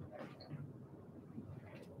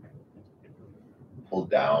 Pull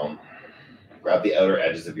down. Grab the outer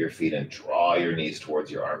edges of your feet and draw your knees towards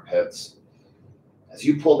your armpits. As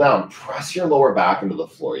you pull down, press your lower back into the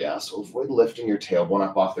floor. Yeah, so avoid lifting your tailbone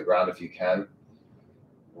up off the ground if you can.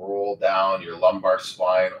 Roll down your lumbar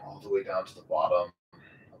spine all the way down to the bottom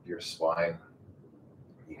of your spine.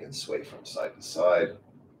 You can sway from side to side.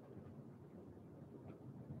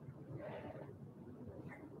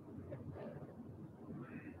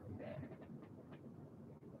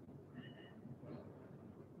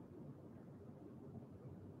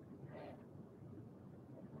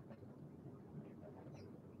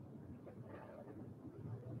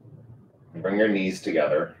 Bring your knees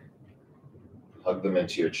together. Hug them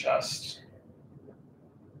into your chest.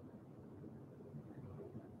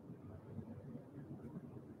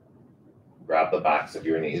 Grab the backs of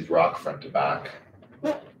your knees, rock front to back.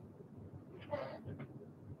 Come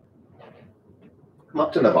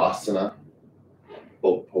up to Navasana.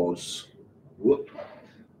 Boat pose. Whoop.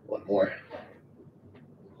 One more.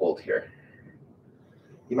 Hold here.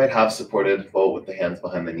 You might have supported boat with the hands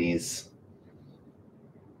behind the knees.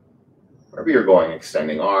 Wherever you're going,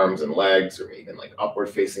 extending arms and legs, or even like upward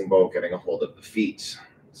facing boat, getting a hold of the feet,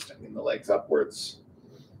 extending the legs upwards.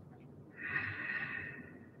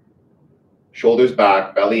 Shoulders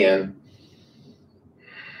back, belly in.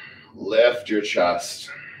 Lift your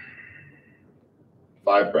chest.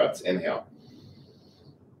 5 breaths. Inhale.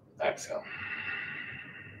 Exhale.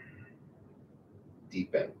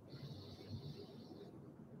 Deepen.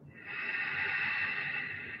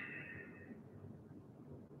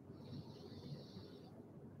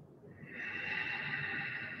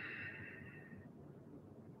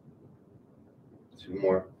 Two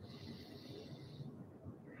more.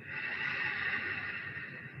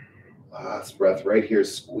 Last breath right here.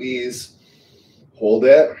 Squeeze. Hold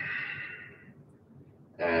it.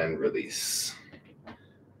 And release.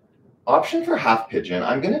 Option for half pigeon.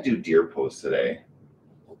 I'm going to do deer pose today.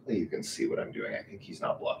 Hopefully you can see what I'm doing. I think he's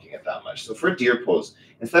not blocking it that much. So for deer pose,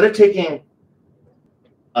 instead of taking,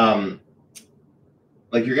 like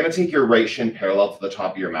you're going to take your right shin parallel to the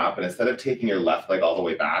top of your mat, but instead of taking your left leg all the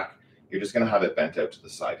way back, you're just going to have it bent out to the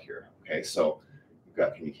side here. Okay, so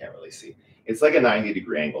you can't really see. It's like a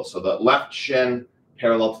 90-degree angle. So the left shin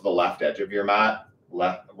parallel to the left edge of your mat,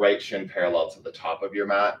 right shin parallel to the top of your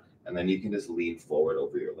mat, and then you can just lean forward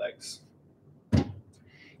over your legs.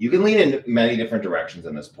 You can lean in many different directions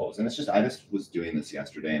in this pose. And I just was doing this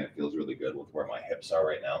yesterday and it feels really good with where my hips are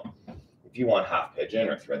right now. If you want half pigeon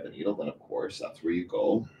or thread the needle, then of course that's where you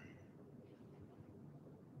go.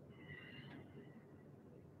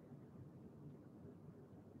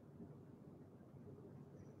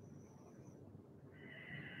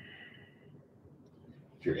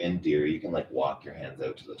 If you're in deer, you can like walk your hands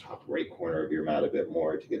out to the top right corner of your mat a bit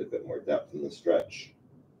more to get a bit more depth in the stretch.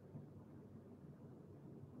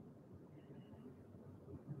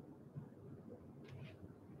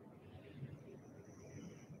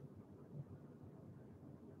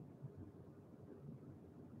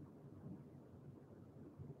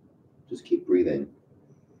 Just keep breathing.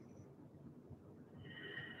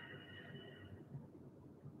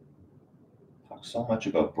 Talk so much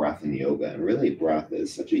about breath in yoga, and really breath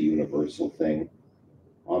is such a universal thing.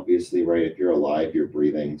 Obviously, right, if you're alive, you're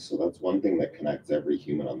breathing. So that's one thing that connects every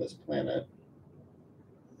human on this planet.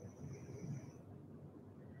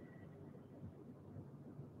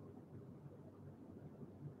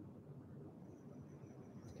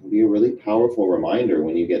 It can be a really powerful reminder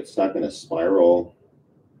when you get stuck in a spiral,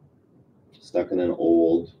 stuck in an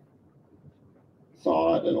old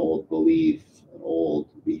thought, an old belief, an old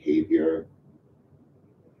behavior.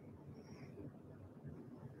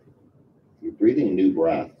 You're breathing new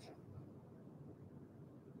breath.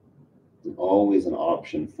 There's always an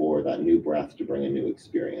option for that new breath to bring a new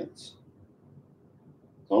experience.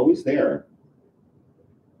 It's always there.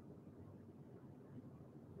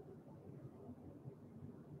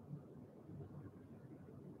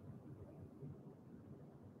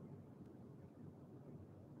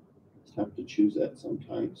 Just have to choose it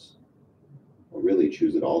sometimes, or really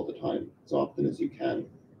choose it all the time, as often as you can.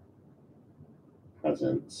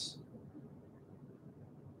 Presence,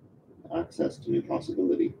 access to new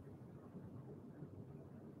possibility.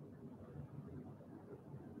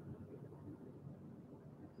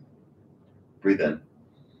 Breathe in.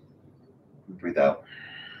 Breathe out.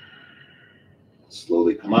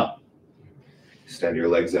 Slowly come up. Extend your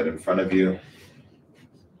legs out in front of you.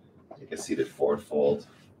 Take a seated forward fold.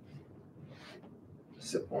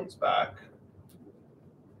 Sit bones back.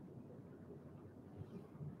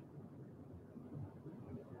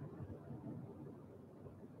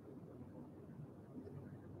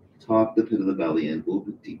 Talk the pit of the belly in a little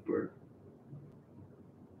bit deeper.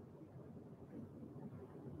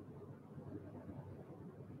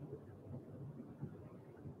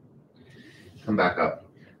 Come back up.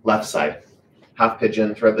 Left side. Half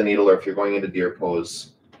pigeon, thread the needle, or if you're going into deer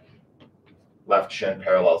pose, left shin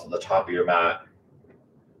parallel to the top of your mat,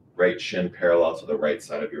 right shin parallel to the right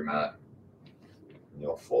side of your mat. And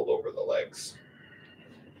you'll fold over the legs.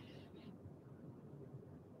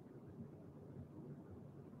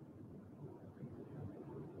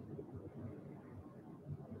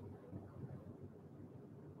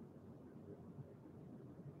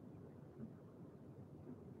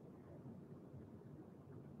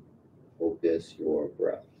 Focus your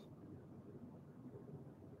breath.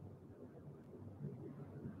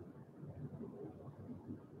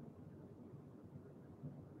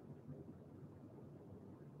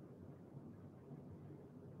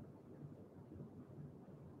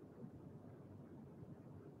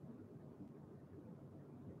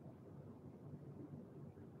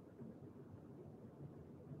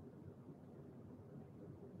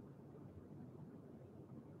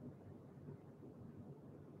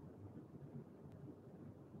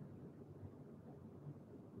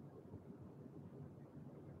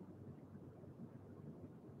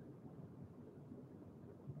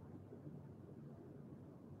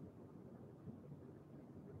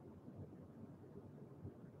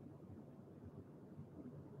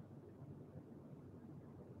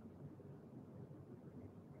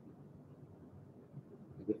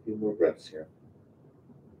 A few more breaths here.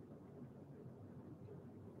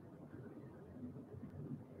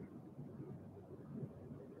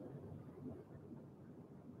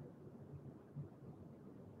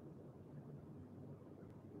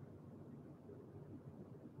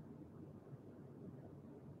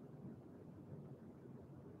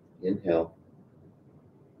 Inhale.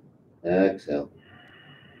 Exhale.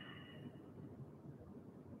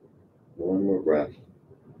 One more breath.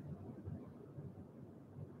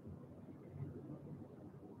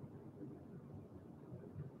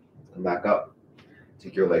 Come back up.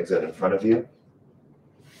 Take your legs out in front of you.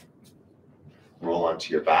 Roll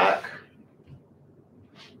onto your back.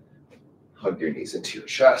 Hug your knees into your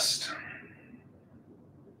chest.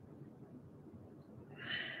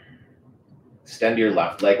 Extend your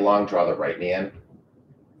left leg long, draw the right knee in.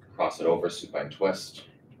 Cross it over, supine twist.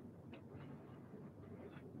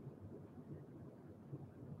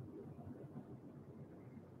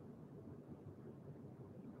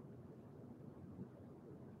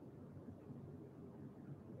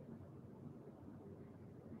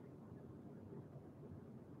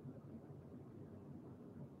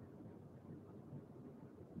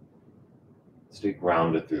 Stay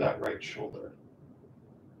grounded through that right shoulder.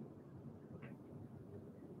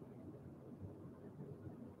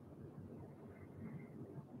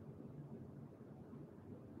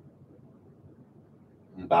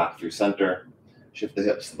 And back through center. Shift the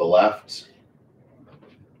hips to the left.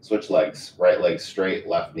 Switch legs. Right leg straight,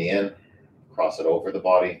 left knee in. Cross it over the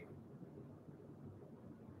body.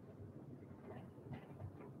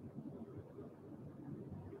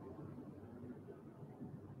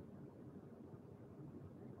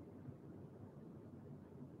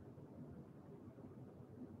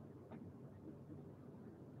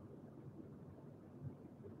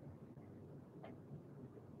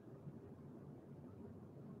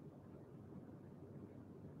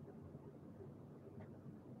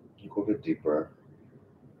 Go a bit deeper.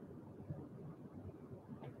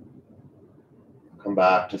 Come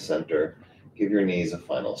back to center. Give your knees a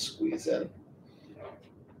final squeeze in.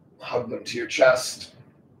 Hug them to your chest.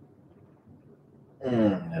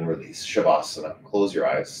 And release. Shavasana. Close your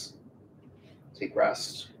eyes. Take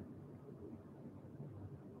rest.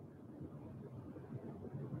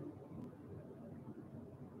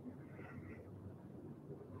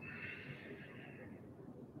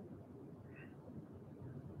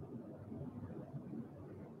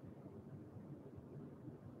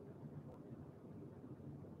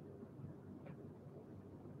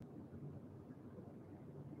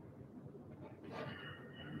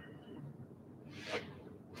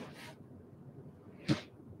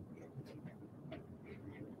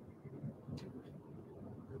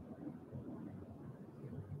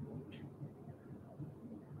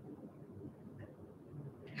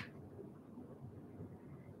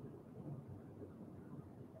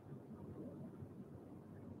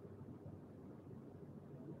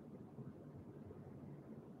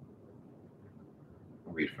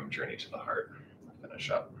 Read from Journey to the Heart.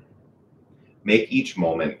 Finish up. Make each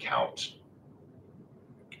moment count.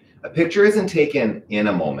 A picture isn't taken in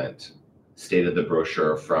a moment, stated the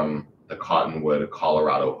brochure from the Cottonwood,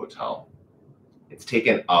 Colorado hotel. It's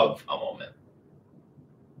taken of a moment.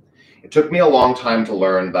 It took me a long time to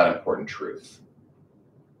learn that important truth.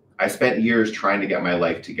 I spent years trying to get my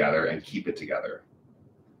life together and keep it together,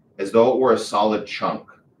 as though it were a solid chunk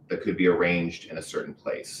that could be arranged in a certain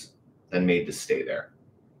place, then made to stay there.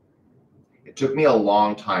 It took me a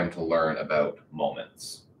long time to learn about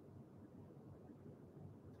moments.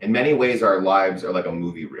 In many ways, our lives are like a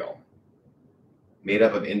movie reel, made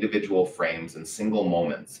up of individual frames and single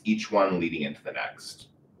moments, each one leading into the next.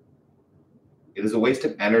 It is a waste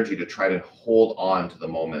of energy to try to hold on to the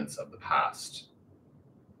moments of the past.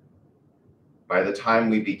 By the time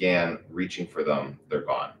we began reaching for them, they're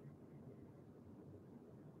gone.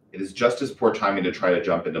 It is just as poor timing to try to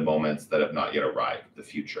jump into moments that have not yet arrived, the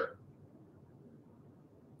future.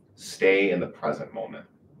 Stay in the present moment,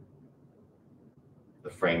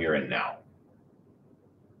 the frame you're in now.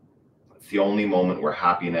 It's the only moment where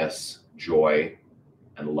happiness, joy,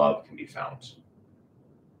 and love can be found.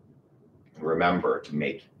 And remember to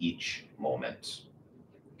make each moment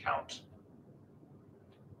count.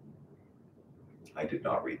 I did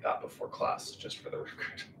not read that before class, just for the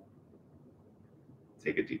record.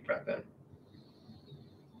 Take a deep breath in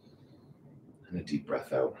and a deep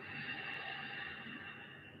breath out.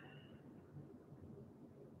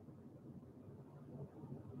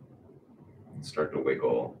 Start to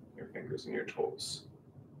wiggle your fingers and your toes.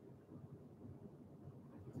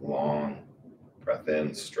 Long breath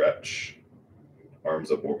in, stretch.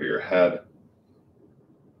 Arms up over your head.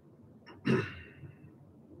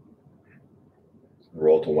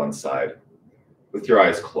 roll to one side. With your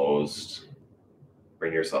eyes closed,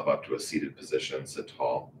 bring yourself up to a seated position, sit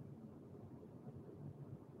tall.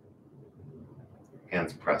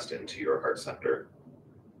 Hands pressed into your heart center.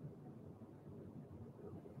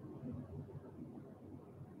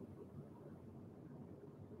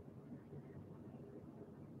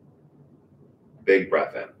 Big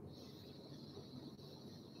breath in.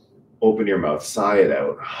 Open your mouth, sigh it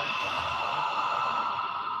out.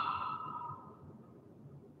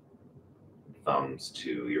 Thumbs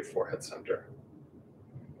to your forehead center.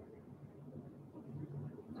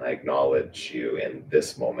 I acknowledge you in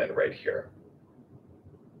this moment right here.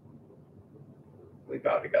 We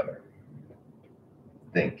bow together.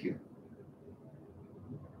 Thank you.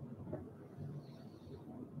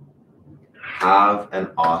 Have an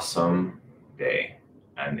awesome day.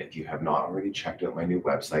 And if you have not already checked out my new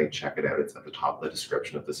website, check it out. It's at the top of the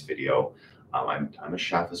description of this video. I'm a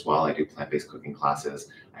chef as well. I do plant-based cooking classes.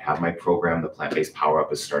 I have my program, the Plant-Based Power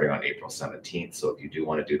Up, is starting on April 17th. So if you do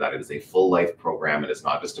want to do that, it is a full life program. It is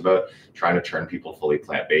not just about trying to turn people fully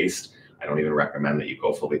plant-based. I don't even recommend that you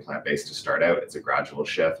go fully plant-based to start out. It's a gradual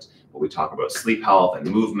shift. But we talk about sleep health and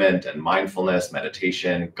movement and mindfulness,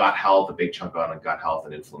 meditation, gut health, a big chunk on gut health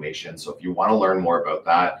and inflammation. So if you want to learn more about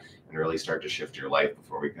that and really start to shift your life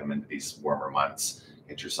before we come into these warmer months,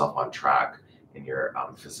 get yourself on track in your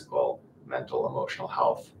physical, mental, emotional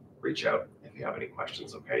health, reach out if you have any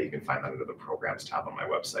questions, okay? You can find that under the programs tab on my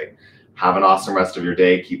website. Have an awesome rest of your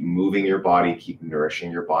day. Keep moving your body, keep nourishing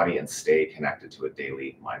your body, and stay connected to a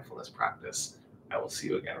daily mindfulness practice. I will see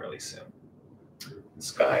you again really soon.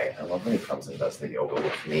 This guy, I love when he comes and does the yoga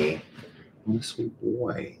with me. What a sweet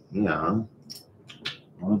boy. Yeah.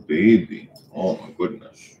 What a baby. Oh my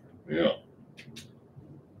goodness. Yeah.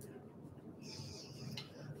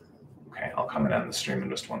 Okay, I'll come and end the stream in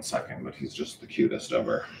just 1 second, but he's just the cutest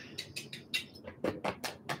ever.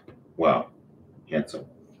 Wow. Handsome.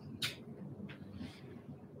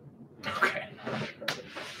 Okay.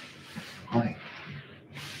 Hi.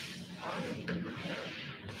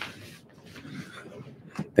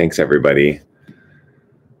 Thanks, everybody.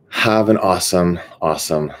 Have an awesome,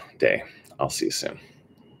 awesome day. I'll see you soon.